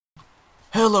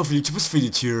Hello YouTubers, Video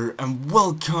here, and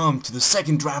welcome to the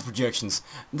second draft projections.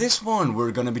 This one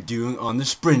we're gonna be doing on the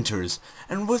sprinters,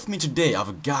 and with me today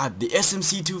I've got the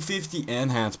SMC 250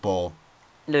 and Handball.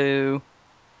 Hello.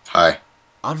 Hi.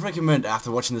 I'd recommend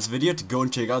after watching this video to go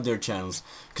and check out their channels,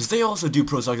 cause they also do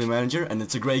Pro Cycling Manager and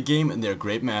it's a great game and they're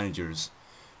great managers.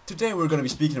 Today we're gonna be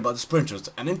speaking about the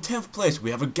sprinters, and in 10th place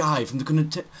we have a guy from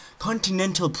the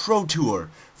Continental Pro Tour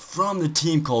from the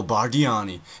team called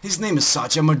Bardiani. His name is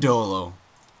Sacha Modolo.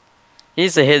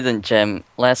 He's a hidden gem.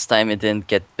 Last time he didn't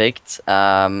get picked,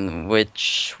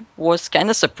 which was kind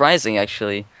of surprising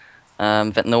actually,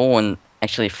 that no one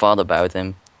actually thought about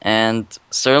him. And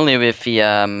certainly with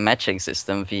the matching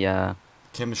system, the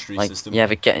Chemistry system. Yeah,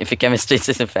 the chemistry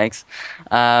system, thanks.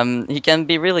 He can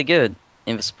be really good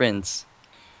in the sprints.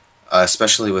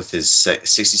 Especially with his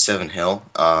 67 hill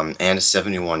and a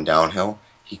 71 downhill,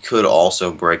 he could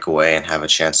also break away and have a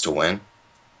chance to win.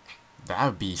 That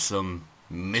would be some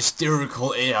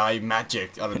mystical AI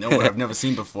magic. I don't know what I've never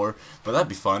seen before, but that'd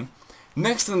be fun.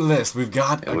 Next on the list, we've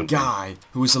got a guy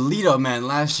who was a leadout man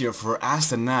last year for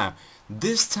Astana.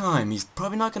 This time, he's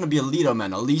probably not going to be a leadout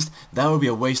man. At least, that would be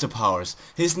a waste of powers.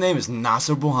 His name is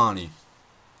Nacer Bouhanni.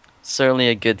 Certainly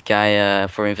a good guy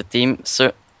for in the team.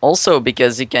 Also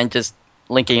because he can just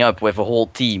linking up with a whole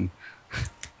team,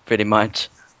 pretty much.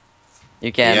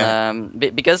 You can,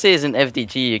 because he is an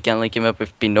FDG, you can link him up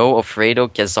with Pinot, Alfredo,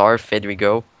 Cazar,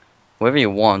 Federico, whoever you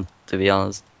want, to be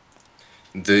honest.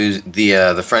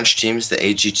 The French teams, the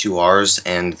AG2Rs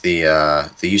and the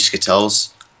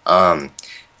Euskaltels,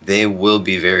 they will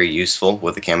be very useful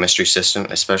with the chemistry system,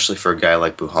 especially for a guy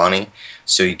like Bouhanni.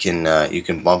 So you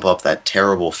can bump up that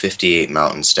terrible 58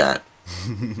 mountain stat.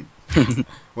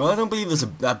 Well, I don't believe there's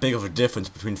that big of a difference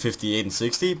between 58 and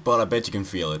 60, but I bet you can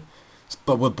feel it.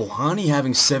 But with Bouhanni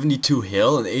having 72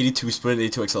 hill and 82 sprint,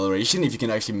 82 acceleration, if you can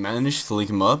actually manage to link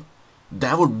him up,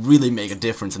 that would really make a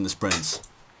difference in the sprints.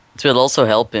 It will also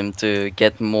help him to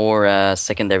get more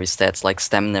secondary stats like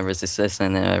stamina resistance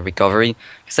and recovery,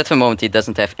 because at the moment he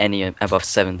doesn't have any above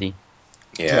 70.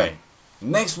 Yeah. Okay.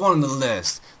 Next one on the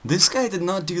list. This guy did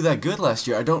not do that good last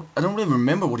year. I don't really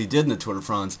remember what he did in the Tour de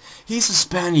France. He's a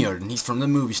Spaniard and he's from the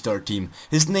Movistar team.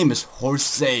 His name is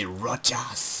Jose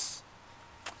Rojas.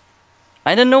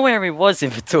 I don't know where he was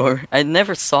in the tour. I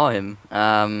never saw him.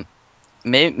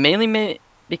 Mainly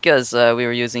because we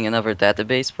were using another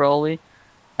database probably,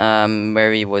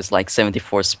 where he was like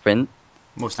 74 sprint.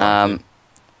 Most likely.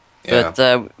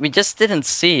 But we just didn't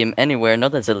see him anywhere.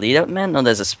 Not as a leadout man, not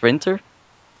as a sprinter.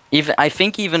 I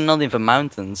think even not in the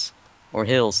mountains or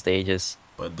hill stages.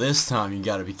 But this time you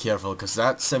gotta be careful, because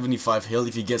that 75 hill,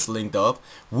 if he gets linked up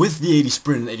with the 80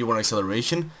 sprint and 81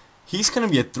 acceleration, he's gonna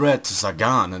be a threat to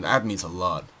Sagan, and that means a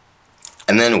lot.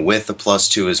 And then with the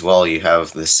 +2 as well, you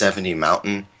have the 70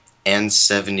 mountain and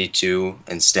 72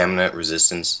 in stamina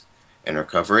resistance and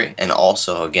recovery, and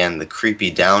also again the creepy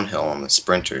downhill on the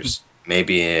sprinters.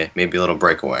 Maybe a little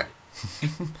breakaway.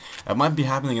 That might be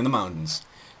happening in the mountains.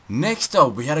 Next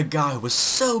up, we had a guy who was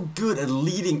so good at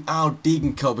leading out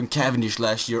Degenkolb and Cavendish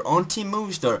last year on Team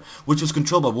Movistar, which was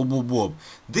controlled by Whoop Whoop Whoop.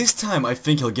 This time I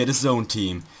think he'll get his own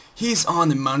team. He's on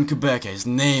the Mount Quebec. His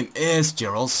name is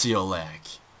Gerald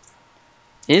Ciolek.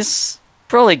 He's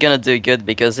probably gonna do good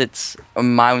because it's a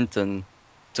mountain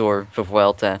tour for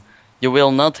Vuelta. You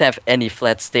will not have any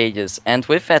flat stages, and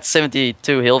with that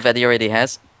 72 hill that he already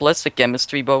has, plus the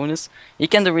chemistry bonus, he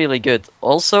can do really good.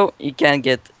 Also, he can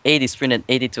get 80 sprint and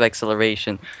 82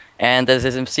 acceleration, and as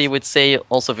SMC would say,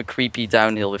 also the creepy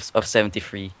downhill of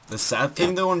 73. The sad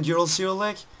thing though on Gerald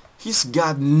Ciolek, he's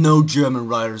got no German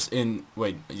riders in...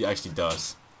 Wait, he actually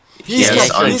does. He's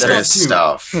got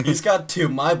stuff. He's got two,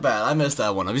 my bad, I messed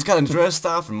that one up. He's got Andreas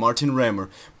Staff and Martin Remmer,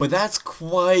 but that's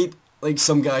quite... like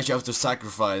some guys you have to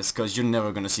sacrifice, because you're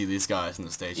never going to see these guys in the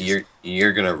stages.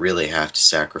 You're going to really have to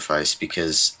sacrifice,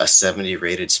 because a 70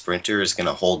 rated sprinter is going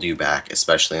to hold you back,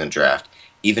 especially in the draft,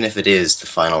 even if it is the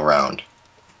final round.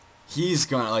 He's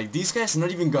going to, like, these guys are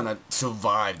not even going to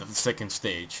survive the second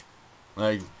stage.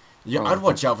 Like, yeah, I'd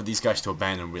watch out for these guys to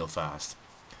abandon real fast.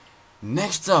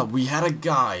 Next up, we had a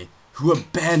guy who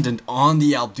abandoned on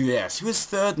the Alpe d'Huez. He was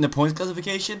third in the points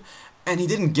classification, and he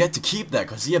didn't get to keep that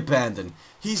because he abandoned.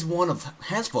 He's one of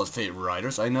Handball's favorite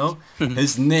riders, I know.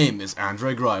 His name is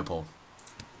Greipel.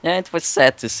 Yeah, it was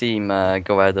sad to see him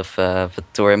go out of the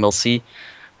Tour MLC.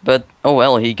 But, oh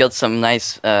well, he got some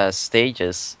nice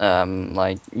stages.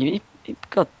 Like, he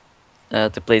got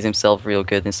to place himself real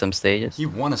good in some stages. He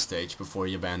won a stage before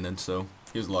he abandoned, so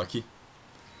he was lucky.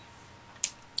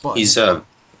 But He's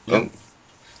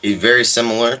very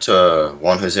similar to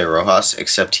Juan Jose Rojas,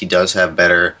 except he does have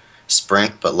better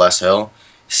sprint but less hill.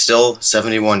 Still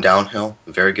 71 downhill,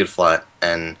 very good flat.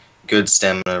 and good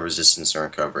stamina, resistance, and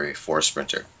recovery for a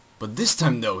sprinter. But this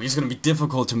time though, he's going to be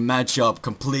difficult to match up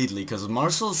completely, because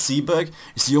Marcel Kittel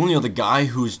is the only other guy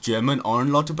who's German or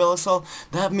in Lotto Belisol.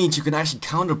 That means you can actually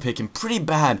counterpick him pretty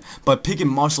bad by picking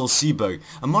Marcel Kittel.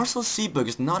 And Marcel Kittel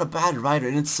is not a bad rider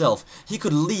in itself. He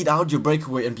could lead out your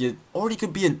breakaway and or he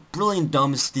could be a brilliant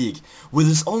domestique. With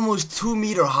his almost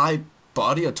 2-meter high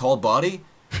body, a tall body,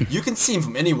 you can see him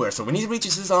from anywhere, so when he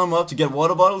reaches his arm up to get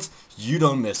water bottles, you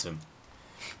don't miss him.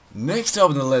 Next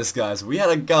up on the list, guys, we had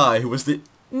a guy who was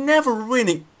never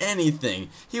winning anything.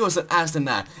 He was an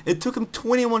astronaut. It took him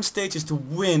 21 stages to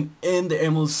win in the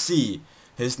MLC.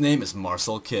 His name is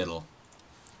Marcel Kittel.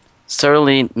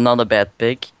 Certainly not a bad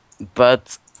pick,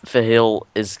 but the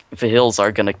hills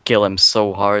are gonna kill him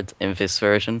so hard in this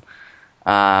version.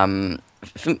 Vuelta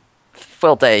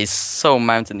is so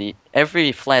mountainy.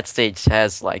 Every flat stage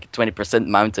has like 20%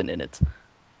 mountain in it,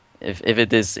 if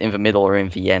it is in the middle or in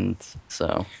the end.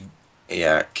 So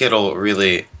yeah, Kittel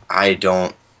really, I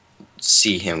don't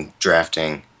see him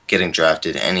getting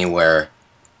drafted anywhere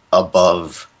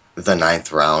above the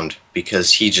 9th round,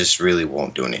 because he just really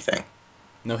won't do anything.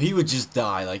 No, he would just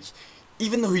die. Like,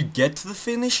 even though he'd get to the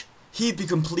finish, he'd be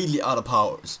completely out of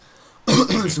powers.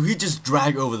 So he'd just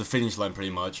drag over the finish line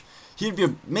pretty much. He'd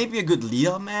be maybe a good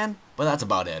leader man, but that's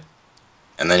about it.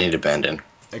 And then he'd abandon.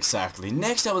 Exactly.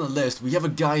 Next up on the list, we have a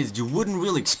guy that you wouldn't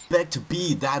really expect to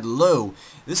be that low.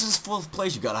 This is 4th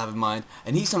place you gotta have in mind,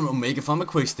 and he's on Omega from a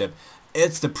quick step.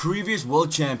 It's the previous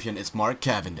world champion, it's Mark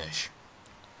Cavendish.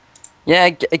 yeah,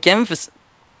 again,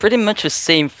 pretty much the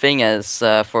same thing as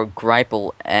for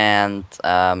Greipel and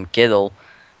Kittel.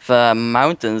 The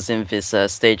mountains in this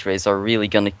stage race are really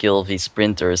gonna kill these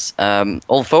sprinters.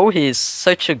 Although he's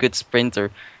such a good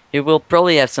sprinter, he will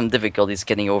probably have some difficulties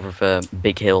getting over the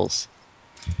big hills.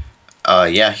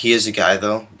 Yeah, he is a guy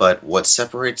though, but what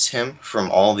separates him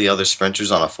from all the other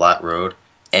sprinters on a flat road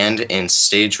and in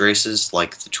stage races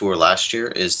like the Tour last year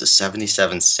is the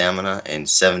 77 stamina and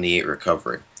 78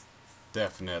 recovery.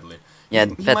 Definitely. Yeah,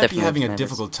 he that might be definitely having a matters.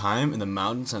 difficult time in the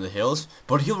mountains and the hills,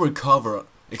 but he'll recover.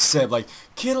 Except, like,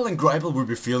 Kittel and Greipel would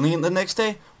be feeling it the next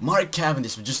day. Mark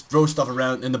Cavendish would just throw stuff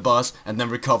around in the bus and then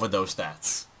recover those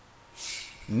stats.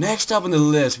 Next up on the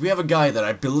list, we have a guy that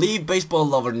I believe Baseball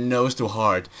Lover knows to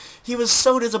heart. He was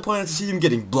so disappointed to see him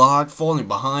getting blocked, falling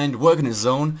behind, working his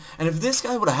zone, and if this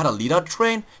guy would have had a lead-out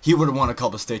train, he would have won a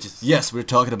couple stages. Yes, we're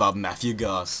talking about Matthew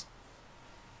Goss.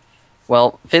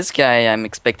 Well, this guy I'm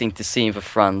expecting to see in the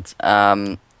front.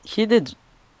 He did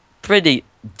pretty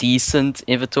decent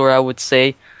in the Tour, I would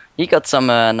say. He got some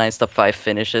nice top 5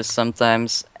 finishes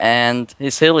sometimes, and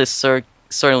his hill is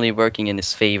certainly working in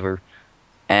his favor.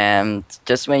 And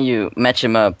just when you match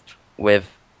him up with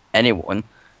anyone,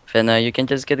 then you can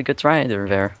just get a good rider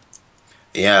there.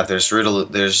 Yeah,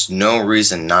 there's no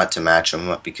reason not to match him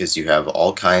up, because you have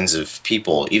all kinds of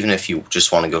people. Even if you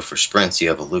just want to go for sprints, you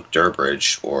have a Luke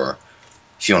Durbridge, or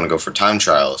if you want to go for time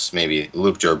trials, maybe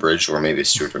Luke Durbridge or maybe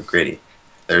Stuart O'Grady.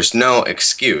 There's no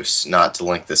excuse not to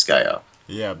link this guy up.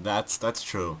 Yeah, that's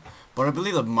true. But I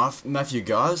believe that Matthew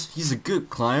Goss, he's a good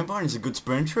climber and he's a good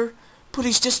sprinter, but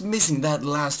he's just missing that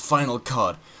last final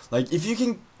cut. Like, if you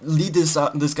can lead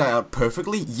this guy out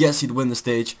perfectly, yes, he'd win the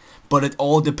stage, but it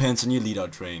all depends on your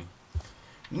lead-out train.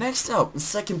 Next up,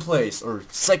 second place,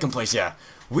 yeah.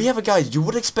 We have a guy you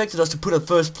would have expected us to put at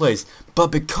first place, but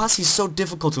because he's so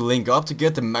difficult to link up to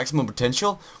get the maximum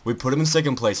potential, we put him in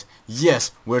second place.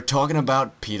 Yes, we're talking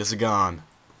about Peter Sagan.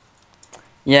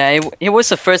 Yeah, he was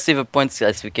the first in the points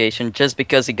classification just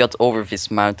because he got over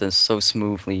this mountain so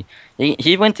smoothly.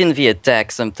 He went in the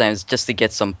attack sometimes just to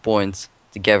get some points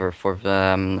together for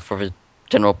the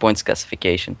general points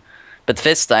classification. But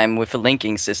this time, with the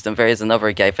linking system, there is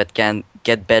another guy that can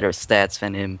get better stats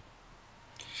than him.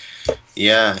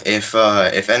 Yeah,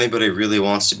 if anybody really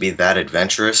wants to be that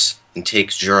adventurous and take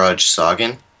Gerald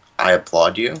Ciolek, I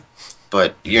applaud you,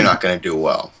 but you're not going to do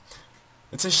well.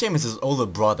 It's a shame it's his older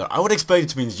brother. I would expect it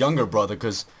to be his younger brother,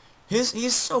 because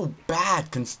he's so bad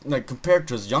compared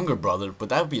to his younger brother, but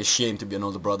that would be a shame to be an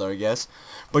older brother, I guess.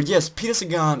 But yes, Peter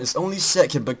Sagan is only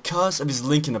second because of his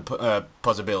linking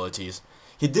possibilities.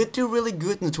 He did do really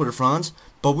good in the Tour de France,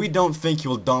 but we don't think he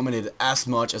will dominate it as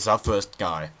much as our first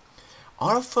guy.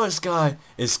 Our first guy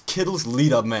is Kittel's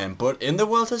lead-up man, but in the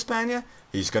Vuelta España,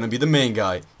 he's gonna be the main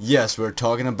guy. Yes, we're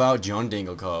talking about John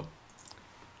Degenkolb.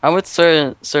 I would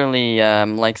certainly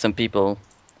like some people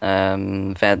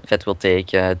that will take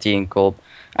Degenkolb.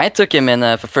 I took him in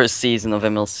the first season of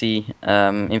MLC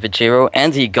in the Giro,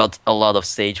 and he got a lot of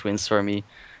stage wins for me.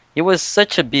 He was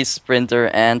such a beast sprinter,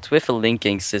 and with a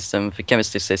linking system, the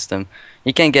chemistry system,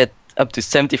 he can get up to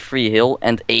 73 hill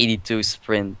and 82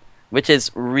 sprint. which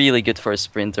is really good for a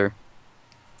sprinter.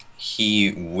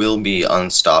 He will be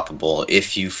unstoppable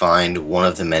if you find one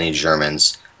of the many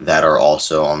Germans that are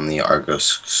also on the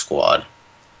Argos squad.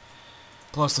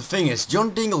 Plus the thing is,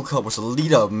 John Degenkolb was a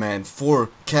lead-out man for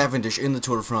Cavendish in the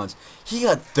Tour de France. He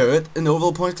got 3rd in the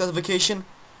overall points classification,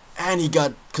 and he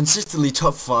got consistently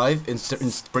top 5 in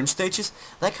sprint stages.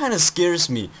 That kind of scares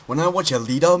me. When I watch a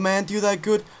lead-out man do that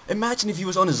good, imagine if he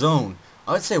was on his own.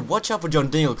 I'd say watch out for John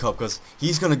Degenkolb, because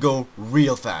he's gonna go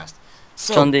real fast.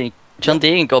 So, John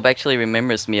Degenkolb actually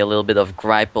remembers me a little bit of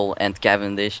Greipel and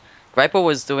Cavendish. Greipel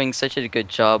was doing such a good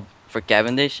job for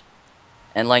Cavendish,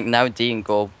 and like now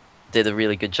Degenkolb did a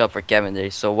really good job for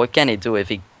Cavendish. So what can he do if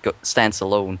he stands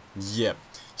alone? Yep.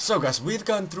 So guys, we've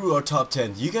gone through our top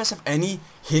 10. Do you guys have any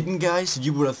hidden guys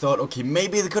you would have thought, okay,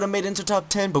 maybe they could have made it into top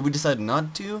 10, but we decided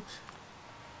not to?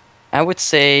 I would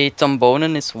say Tom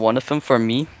Bonen is one of them for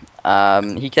me.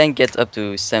 He can get up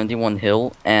to 71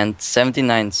 hill and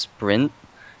 79 sprint,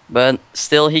 but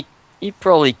still he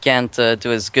probably can't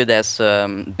do as good as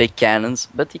big cannons,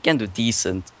 but he can do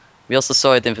decent. We also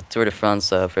saw it in the Tour de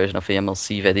France version of the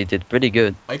MLC that he did pretty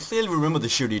good. I clearly remember the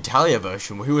Giro d'Italia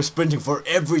version where he was sprinting for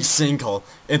every single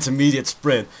intermediate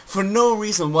sprint for no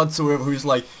reason whatsoever. He was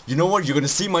like, you know what, you're gonna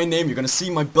see my name, you're gonna see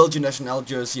my Belgian national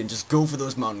jersey, and just go for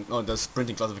those those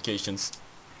sprinting classifications.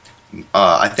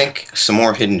 I think some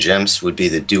more hidden gems would be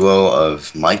the duo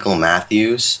of Michael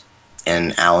Matthews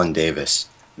and Alan Davis.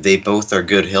 They both are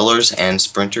good hillers and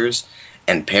sprinters,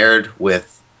 and paired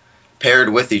with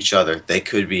each other, they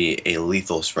could be a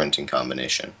lethal sprinting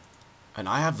combination. And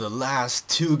I have the last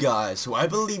 2 guys who I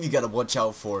believe you gotta watch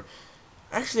out for.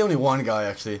 Actually, only one guy,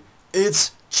 actually.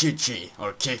 It's Chichi,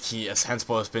 or Kiki, as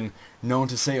Hanspo has been known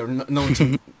to say, or known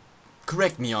to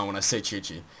correct me on when I say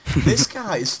Chichi. This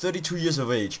guy is 32 years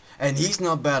of age, and he's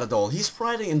not bad at all. He's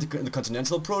riding in the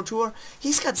Continental Pro Tour.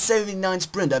 He's got 79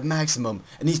 sprint at maximum,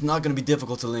 and he's not gonna be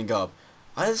difficult to link up.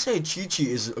 I'd say Chichi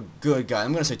is a good guy.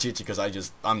 I'm gonna say Chichi because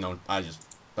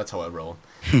that's how I roll.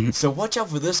 So watch out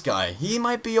for this guy. He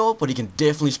might be old, but he can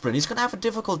definitely sprint. He's gonna have a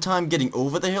difficult time getting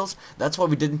over the hills. That's why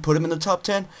we didn't put him in the top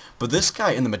 10. But this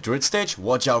guy in the Madrid stage,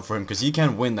 watch out for him because he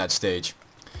can win that stage.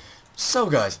 So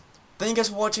guys, thank you guys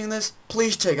for watching this.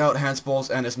 Please check out Hansball's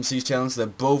and SMC's channels. They're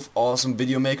both awesome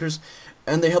video makers,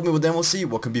 and they help me with MLC.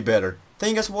 What can be better?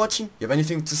 Thank you guys for watching. You have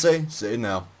anything to say? Say it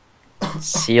now.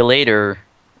 See you later.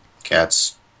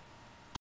 Cats.